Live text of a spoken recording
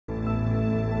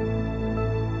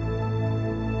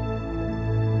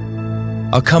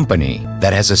A company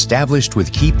that has established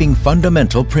with keeping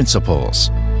fundamental principles.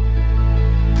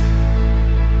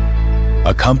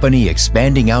 A company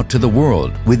expanding out to the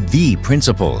world with the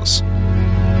principles.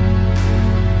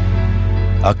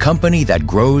 A company that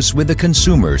grows with the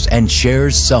consumers and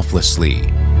shares selflessly.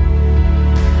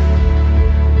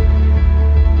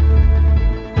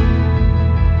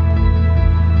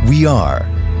 We are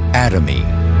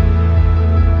Atomy.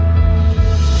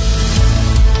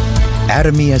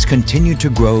 Atomy has continued to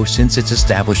grow since its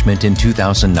establishment in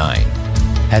 2009,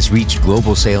 has reached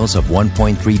global sales of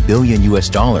 $1.3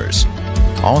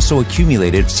 billion, also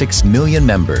accumulated 6 million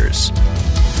members.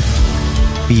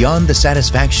 Beyond the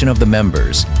satisfaction of the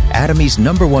members, Atomy's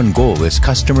 #1 goal is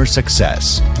customer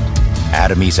success.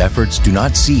 Atomy's efforts do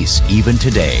not cease even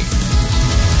today.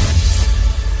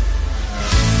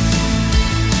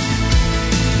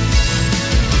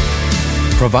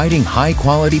 Providing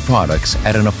high-quality products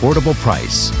at an affordable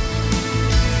price.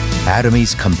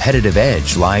 Atomy's competitive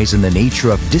edge lies in the nature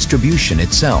of distribution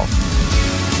itself.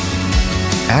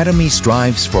 Atomy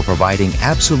strives for providing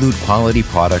absolute quality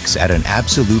products at an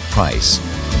absolute price.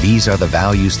 These are the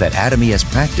values that Atomy has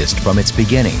practiced from its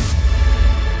beginning.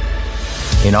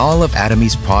 In all of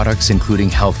Atomy's products,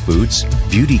 including health foods,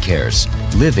 beauty cares,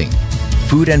 living,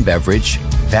 food and beverage,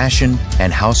 fashion,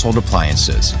 and household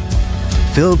appliances,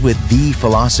 filled with the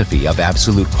philosophy of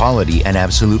absolute quality and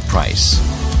absolute price.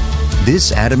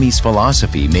 This Atomy's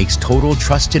philosophy makes total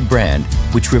trusted brand,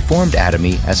 which reformed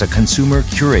Atomy as a consumer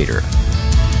curator.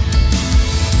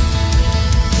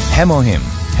 Hemohim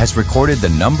has recorded the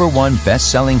 #1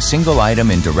 best-selling single item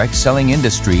in direct selling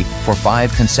industry for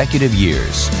 5 consecutive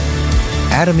years.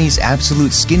 Atomy's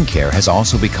Absolute Skincare has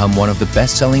also become one of the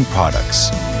best-selling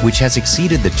products, which has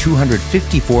exceeded the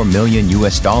 $254 million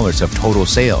of total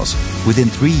sales within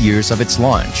 3 years of its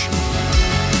launch.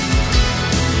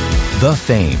 The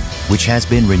Fame, which has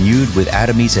been renewed with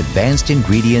Atomy's advanced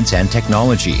ingredients and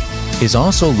technology, is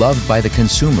also loved by the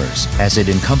consumers as it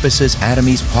encompasses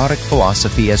Atomy's product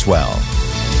philosophy as well.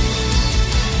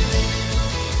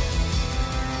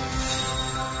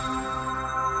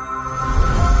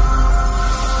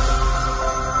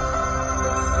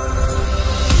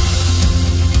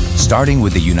 Starting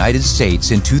with the United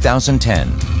States in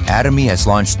 2010, Atomy has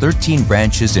launched 13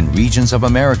 branches in regions of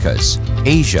Americas,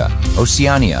 Asia,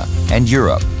 Oceania, and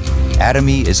Europe.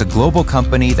 Atomy is a global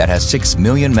company that has 6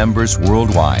 million members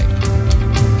worldwide.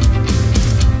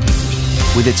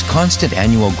 With its constant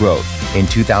annual growth, in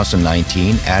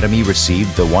 2019, Atomy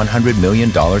received the $100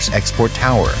 million export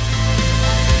tower.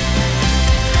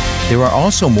 There are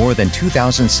also more than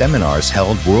 2,000 seminars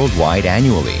held worldwide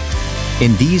annually.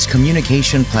 In these,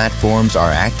 communication platforms are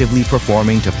actively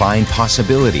performing to find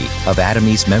possibility of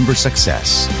Atomy's member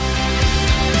success.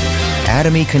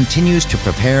 Atomy continues to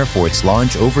prepare for its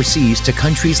launch overseas to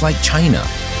countries like China,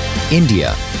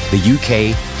 India, the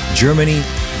UK, Germany,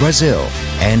 Brazil,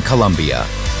 and Colombia.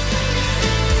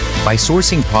 By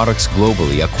sourcing products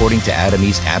globally according to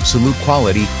Atomy's absolute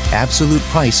quality, absolute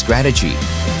price strategy,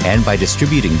 and by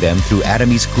distributing them through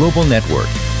Atomy's global network,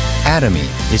 Atomy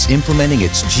is implementing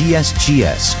its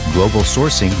GSGS, Global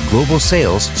Sourcing, Global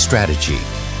Sales strategy.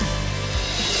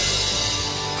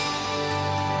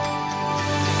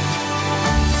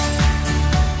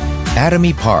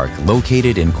 Atomy Park,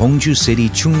 located in Gwangju City,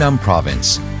 Chungnam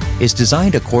Province, is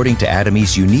designed according to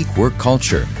Atomy's unique work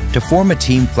culture to form a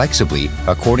team flexibly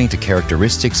according to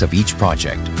characteristics of each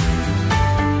project.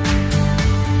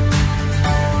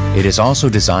 It is also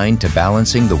designed to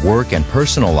balancing the work and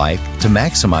personal life to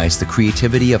maximize the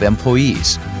creativity of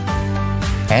employees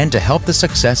and to help the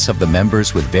success of the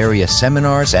members with various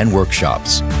seminars and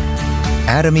workshops.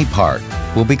 Atomy Park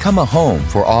will become a home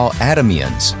for all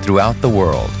Atomyans throughout the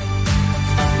world.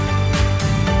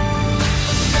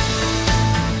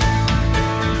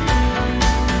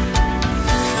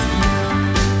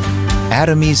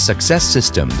 Atomy's success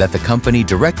system that the company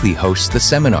directly hosts the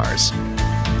seminars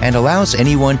and allows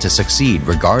anyone to succeed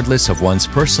regardless of one's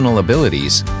personal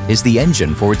abilities is the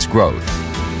engine for its growth.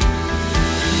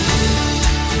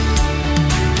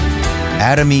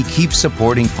 Atomy keeps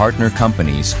supporting partner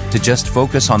companies to just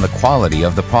focus on the quality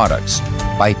of the products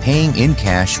by paying in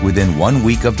cash within 1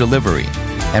 week of delivery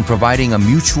and providing a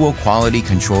mutual quality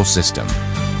control system.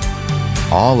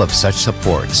 All of such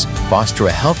supports foster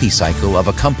a healthy cycle of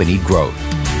accompanied growth.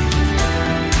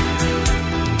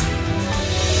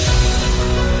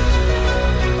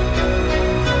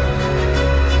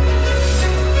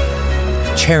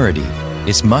 Charity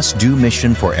is must-do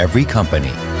mission for every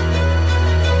company.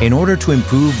 In order to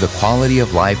improve the quality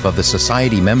of life of the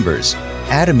society members,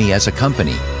 Atomy as a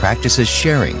company practices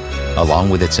sharing along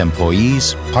with its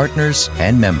employees, partners,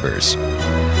 and members.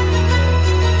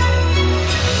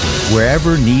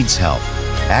 Wherever needs help,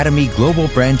 Atomy global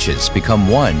branches become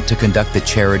one to conduct the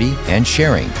charity and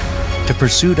sharing, to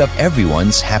pursuit of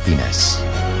everyone's happiness.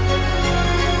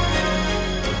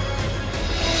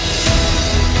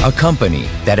 A company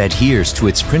that adheres to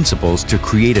its principles to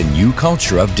create a new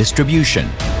culture of distribution.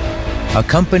 A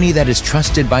company that is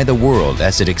trusted by the world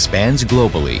as it expands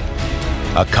globally.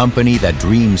 A company that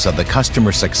dreams of the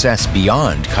customer success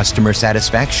beyond customer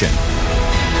satisfaction.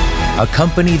 A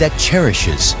company that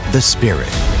cherishes the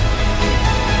spirit.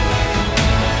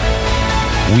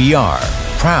 We are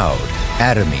proud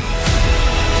Atomy.